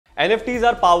NFTs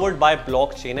are powered by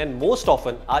blockchain and most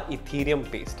often are Ethereum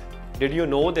based. Did you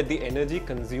know that the energy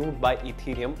consumed by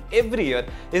Ethereum every year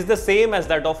is the same as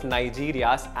that of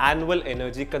Nigeria's annual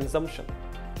energy consumption?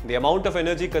 The amount of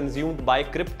energy consumed by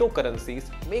cryptocurrencies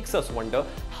makes us wonder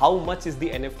how much is the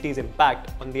NFT's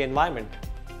impact on the environment.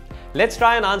 Let's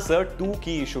try and answer two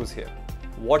key issues here.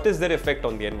 What is their effect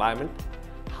on the environment?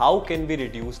 How can we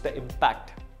reduce the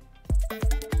impact?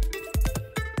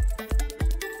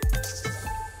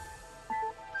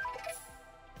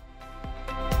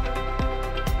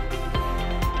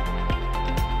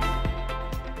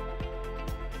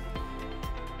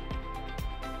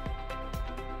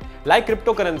 Like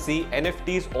cryptocurrency,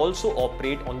 NFTs also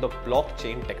operate on the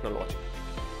blockchain technology.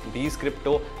 These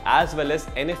crypto as well as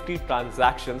NFT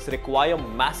transactions require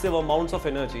massive amounts of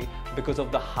energy because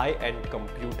of the high-end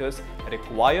computers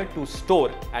required to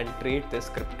store and trade this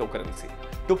cryptocurrency.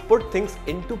 To put things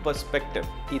into perspective,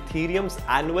 Ethereum's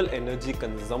annual energy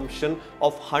consumption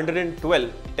of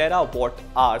 112 terawatt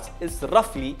hours is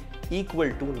roughly equal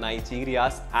to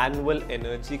Nigeria's annual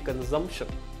energy consumption.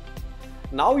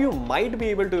 Now you might be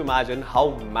able to imagine how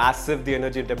massive the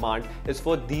energy demand is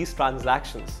for these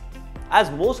transactions,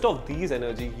 as most of these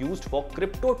energy used for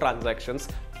crypto transactions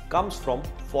comes from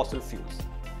fossil fuels.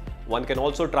 One can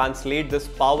also translate this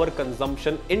power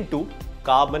consumption into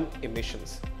carbon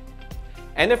emissions.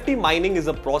 NFT mining is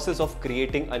a process of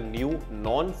creating a new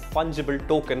non-fungible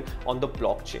token on the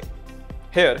blockchain.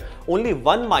 Here, only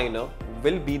one miner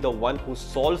will be the one who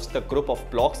solves the group of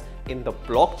blocks in the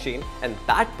blockchain, and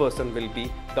that person will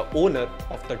be the owner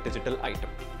of the digital item.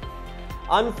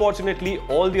 Unfortunately,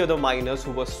 all the other miners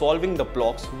who were solving the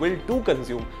blocks will too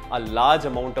consume a large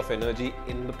amount of energy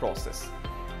in the process.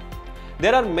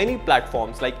 There are many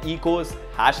platforms like Ecos,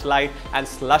 Hashlight and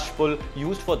Slushpool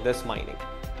used for this mining.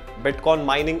 Bitcoin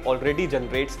mining already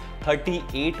generates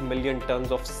 38 million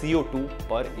tons of CO2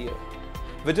 per year,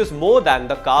 which is more than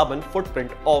the carbon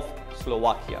footprint of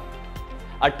Slovakia.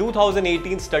 A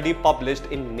 2018 study published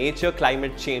in Nature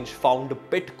Climate Change found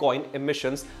Bitcoin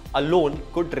emissions alone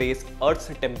could raise Earth's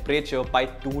temperature by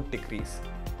 2 degrees.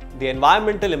 The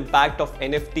environmental impact of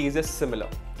NFTs is similar,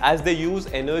 as they use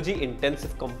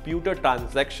energy-intensive computer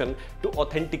transaction to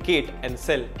authenticate and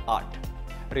sell art.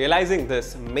 Realizing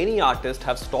this, many artists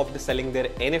have stopped selling their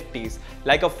NFTs,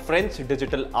 like a French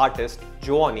digital artist,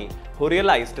 Giovanni, who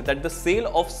realized that the sale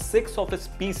of 6 of his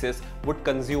pieces would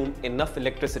consume enough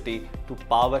electricity to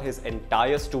power his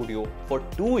entire studio for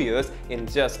 2 years in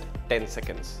just 10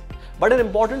 seconds. But an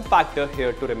important factor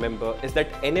here to remember is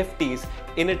that NFTs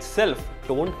in itself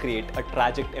don't create a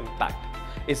tragic impact.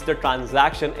 It's the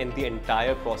transaction and the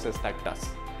entire process that does.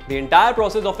 The entire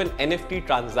process of an NFT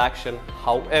transaction,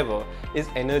 however, is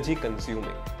energy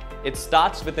consuming. It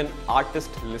starts with an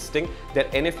artist listing their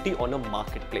NFT on a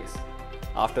marketplace.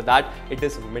 After that, it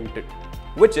is minted,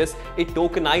 which is it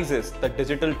tokenizes the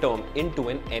digital term into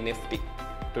an NFT.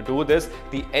 To do this,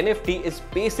 the NFT is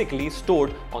basically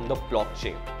stored on the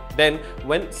blockchain. Then,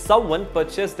 when someone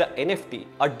purchases the NFT,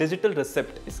 a digital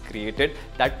receipt is created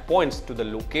that points to the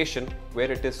location where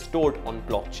it is stored on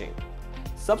blockchain.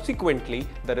 Subsequently,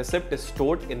 the receipt is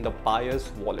stored in the buyer's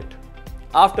wallet.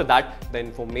 After that, the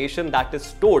information that is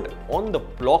stored on the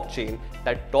blockchain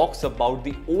that talks about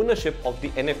the ownership of the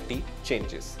NFT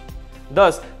changes.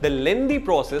 Thus, the lengthy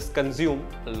process consumes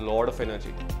a lot of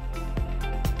energy.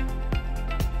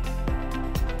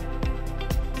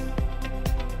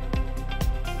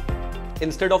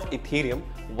 Instead of Ethereum,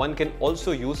 one can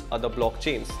also use other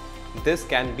blockchains. This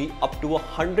can be up to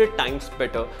 100 times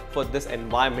better for this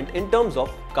environment in terms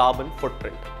of carbon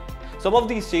footprint. Some of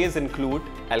these chains include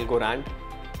Algorand,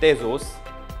 Tezos,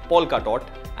 Polkadot,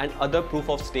 and other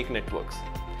proof-of-stake networks.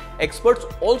 Experts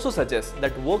also suggest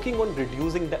that working on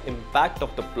reducing the impact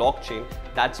of the blockchain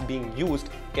that's being used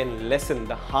can lessen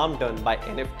the harm done by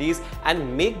NFTs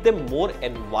and make them more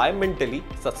environmentally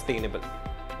sustainable.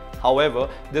 However,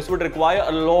 this would require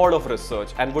a lot of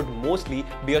research and would mostly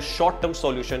be a short-term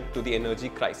solution to the energy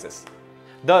crisis.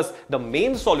 Thus, the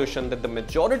main solution that the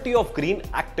majority of green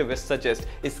activists suggest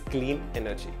is clean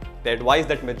energy. They advise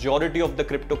that majority of the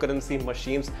cryptocurrency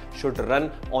machines should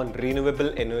run on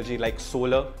renewable energy like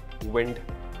solar, wind,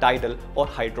 tidal or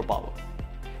hydropower.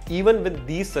 Even with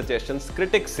these suggestions,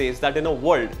 critics say that in a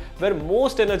world where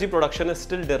most energy production is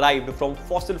still derived from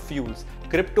fossil fuels,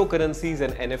 cryptocurrencies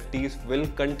and NFTs will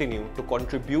continue to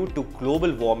contribute to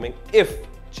global warming if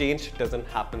change doesn't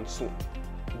happen soon.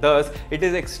 Thus, it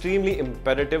is extremely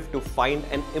imperative to find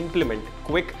and implement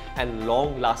quick and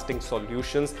long-lasting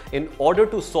solutions in order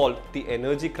to solve the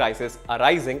energy crisis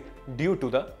arising due to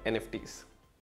the NFTs.